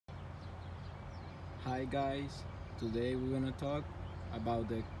Hi guys, today we're gonna talk about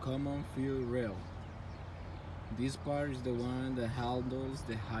the common fuel rail. This part is the one that handles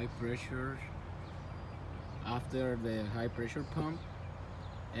the high pressure after the high pressure pump.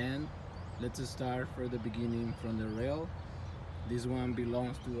 And let's start from the beginning from the rail. This one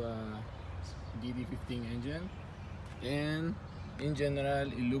belongs to a DD15 engine, and in general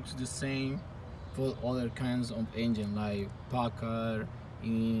it looks the same for other kinds of engine like Packard,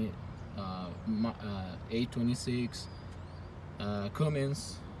 A26,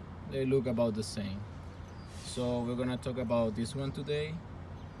 Cummins. They look about the same. So we're gonna talk about this one today.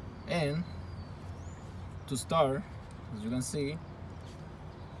 And to start, as you can see,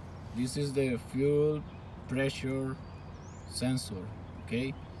 this is the fuel pressure sensor.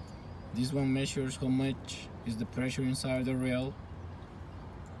 Okay, this one measures how much is the pressure inside the rail,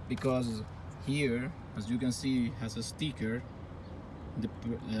 because here, as you can see, has a sticker.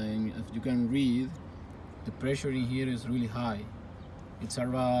 As you can read, the pressure in here is really high. It's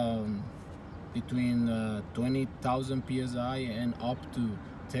around between 20,000 psi and up to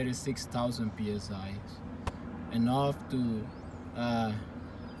 36,000 psi, enough to uh,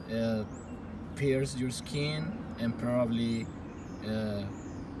 uh, pierce your skin and probably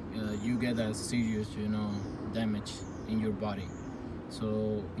you get a serious, damage in your body.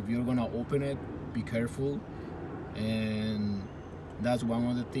 So if you're gonna open it, be careful. And that's one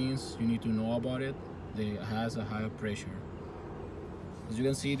of the things you need to know about it. It has a higher pressure. As you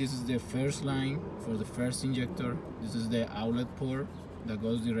can see, this is the first line for the first injector. This is the outlet port that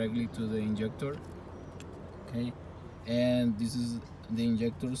goes directly to the injector. Okay, and this is the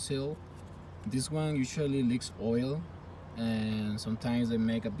injector seal. This one usually leaks oil, and sometimes they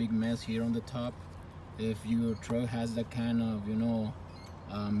make a big mess here on the top. If your truck has that kind of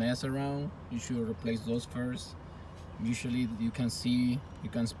mess around, you should replace those first. Usually you can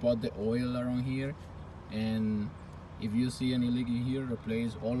spot the oil around here, and if you see any leak in here,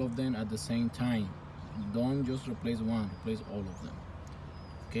 replace all of them at the same time. Don't just replace one, replace all of them.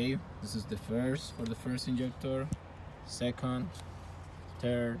 Okay, this is the first for the first injector, second,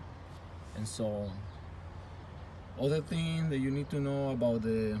 third, and so on. Other thing that you need to know about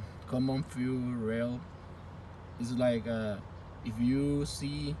the common fuel rail is like if you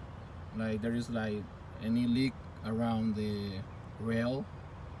see like there is like any leak around the rail,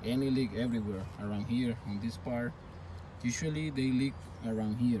 any leak everywhere around here on this part, usually they leak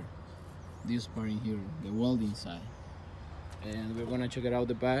around here, this part in here, the welding side. And we're gonna check it out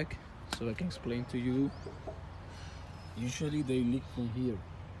the back so I can explain to you. Usually they leak from here.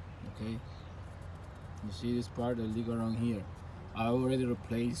 Okay, you see this part that leak around here. I already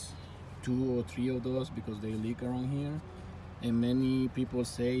replaced 2 or 3 of those because they leak around here, and many people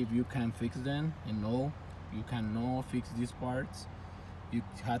say if you can fix them, and no, you cannot fix these parts. You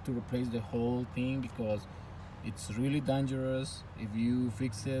have to replace the whole thing because it's really dangerous if you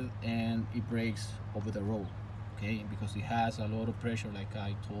fix it and it breaks over the road. Okay, because it has a lot of pressure, like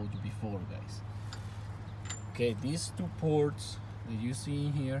I told you before, guys. Okay, these 2 ports that you see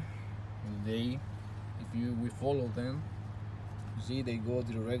in here, we follow them, you see they go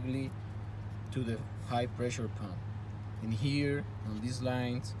directly to the high pressure pump. And here on these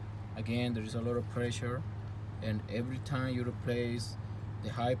lines, again, there is a lot of pressure, and every time you replace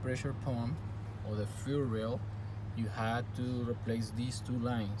the high pressure pump or the fuel rail, you had to replace these 2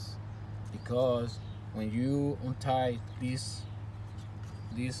 lines, because when you untie these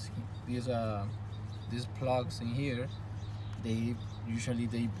plugs in here, they usually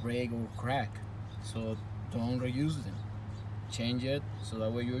break or crack. So don't reuse them. Change it so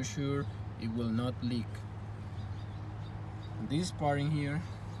that way you're sure it will not leak. This part in here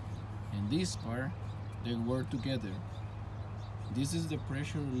and this part, they work together. This is the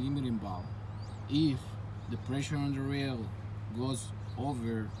pressure limiting valve. If the pressure on the rail goes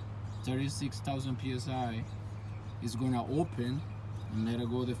over 36,000 psi, it's gonna open and let it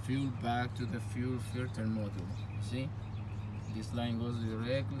go the fuel back to the fuel filter module. See, this line goes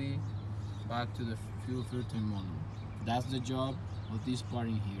directly back to the fuel filter module. That's the job of this part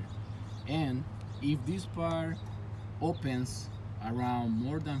in here. And if this part opens around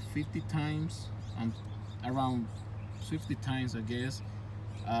more than 50 times, around 50 times, I guess,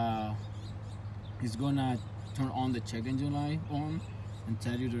 it's gonna turn on the check engine light on and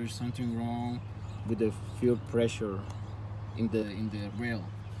tell you there's something wrong with the fuel pressure in the rail.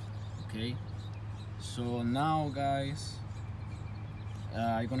 Okay, so now guys,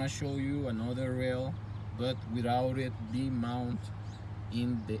 I'm gonna show you another rail, but without it being mounted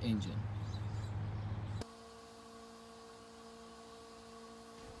in the engine.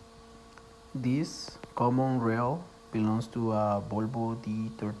 This common rail belongs to a Volvo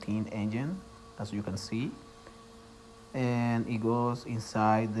D13 engine as you can see, and it goes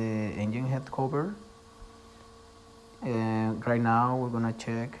inside the engine head cover. And right now we're gonna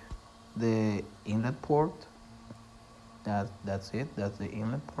check the inlet port. That's it. That's the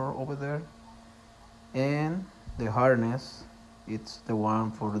inlet port over there. And the harness, it's the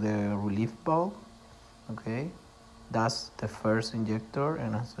one for the relief valve. Okay, that's the first injector,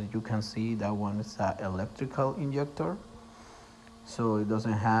 and as you can see, that one is an electrical injector, so it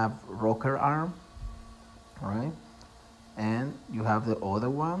doesn't have rocker arm. All right, and you have the other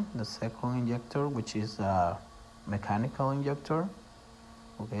one, the second injector, which is a mechanical injector.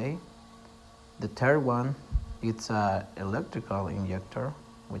 Okay, the third one, it's a electrical injector,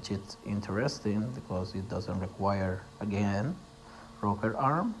 which is interesting because it doesn't require, again, rocker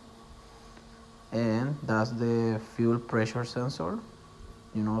arm. And that's the fuel pressure sensor,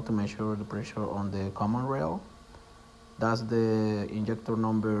 you know, to measure the pressure on the common rail. That's the injector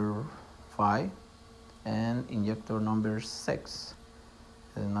number 5 and injector number 6.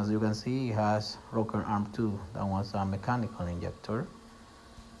 And as you can see, it has rocker arm too. That was a mechanical injector.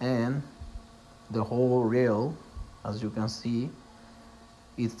 And the whole rail, as you can see,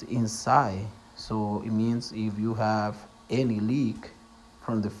 it's inside. So it means if you have any leak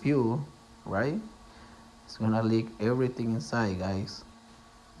from the fuel, right, it's gonna leak everything inside, guys.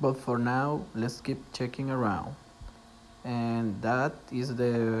 But for now, let's keep checking around. And that is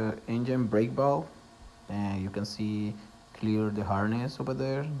the engine brake valve, and you can see clear the harness over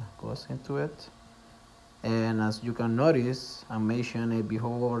there goes into it. And as you can notice, I mentioned it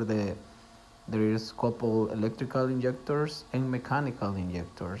before, there is couple electrical injectors and mechanical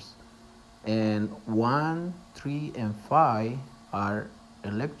injectors, and 1, 3, and 5 are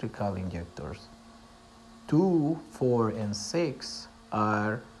electrical injectors. 2, 4, and 6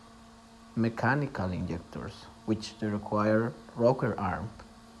 are mechanical injectors, which they require rocker arm.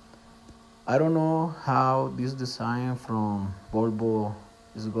 I don't know how this design from Volvo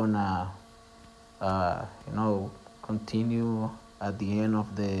is gonna continue at the end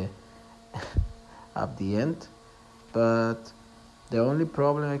of the but the only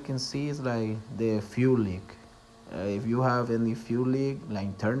problem I can see is like the fuel leak. If you have any fuel leak, like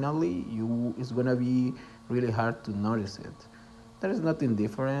internally, it's gonna be really hard to notice it. There is nothing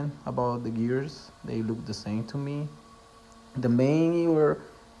different about the gears. They look the same to me. The main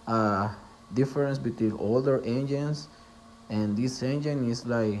difference between older engines and this engine is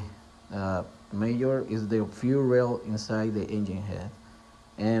like major is the fuel rail inside the engine head,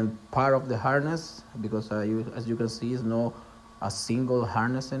 and part of the harness, because as you can see, it's not a single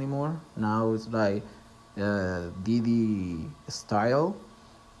harness anymore. Now it's like DD style,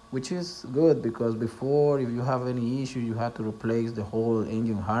 which is good, because before, if you have any issue, you had to replace the whole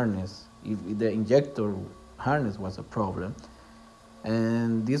engine harness if the injector harness was a problem.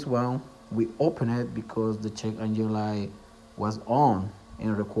 And this one, we open it because the check engine light was on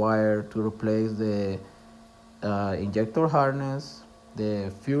and required to replace the injector harness,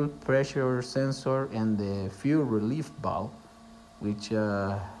 the fuel pressure sensor, and the fuel relief valve, which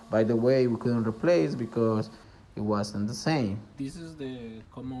by the way, we couldn't replace because it wasn't the same. This is the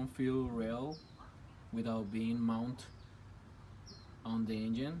common fuel rail without being mounted on the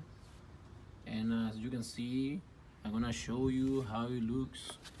engine, and as you can see, I'm gonna show you how it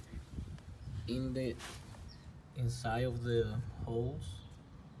looks in the inside of the holes.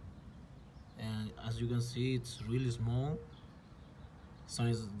 And as you can see, it's really small,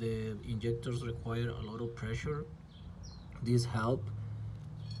 since the injectors require a lot of pressure. This help,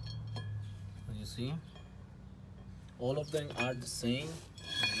 as you see, all of them are the same.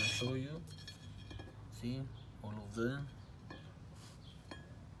 I'm gonna show you. See, all of them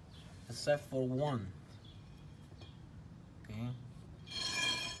except for one. Okay,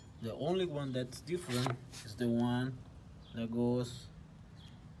 the only one that's different is the one that goes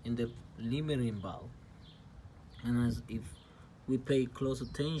in the limiting valve. And as if we pay close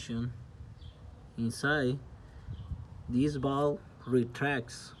attention inside, this valve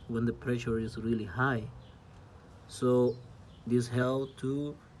retracts when the pressure is really high. So this helps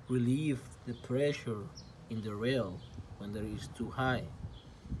to relieve the pressure in the rail when there is too high.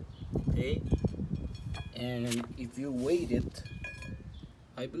 Okay, and if you weigh it,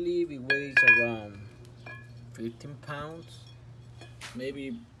 I believe it weighs around 15 pounds,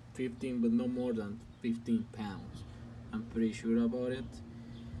 maybe 15, but no more than 15 pounds. I'm pretty sure about it.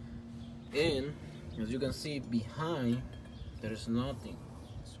 And as you can see, behind there is nothing.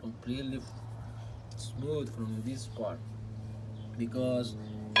 It's completely smooth from this part, because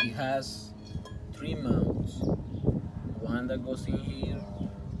it has 3 mounts. One that goes in here,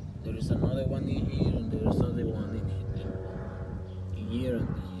 there is another one in here, and there is another one in here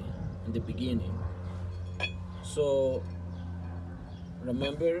and in the beginning. So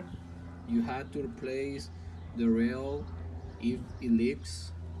remember, you had to replace the rail if it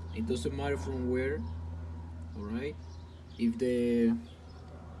leaks. It doesn't matter from where. All right. If the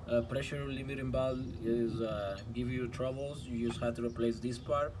pressure limiting valve is give you troubles, you just have to replace this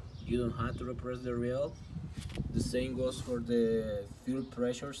part. You don't have to replace the rail. The same goes for the fuel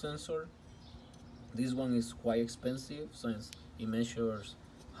pressure sensor. This one is quite expensive since it measures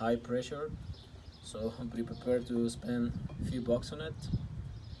high pressure, so be prepared to spend a few bucks on it.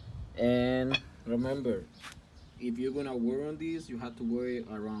 And remember, if you're gonna work on this, you have to wait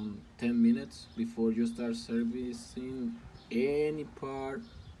around 10 minutes before you start servicing any part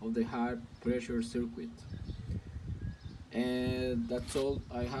of the high pressure circuit. And that's all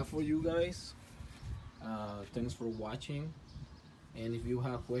I have for you guys. Thanks for watching, and if you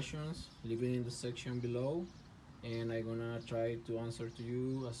have questions, leave it in the section below, and I'm gonna try to answer to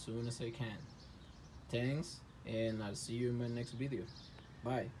you as soon as I can. Thanks, and I'll see you in my next video.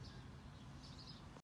 Bye.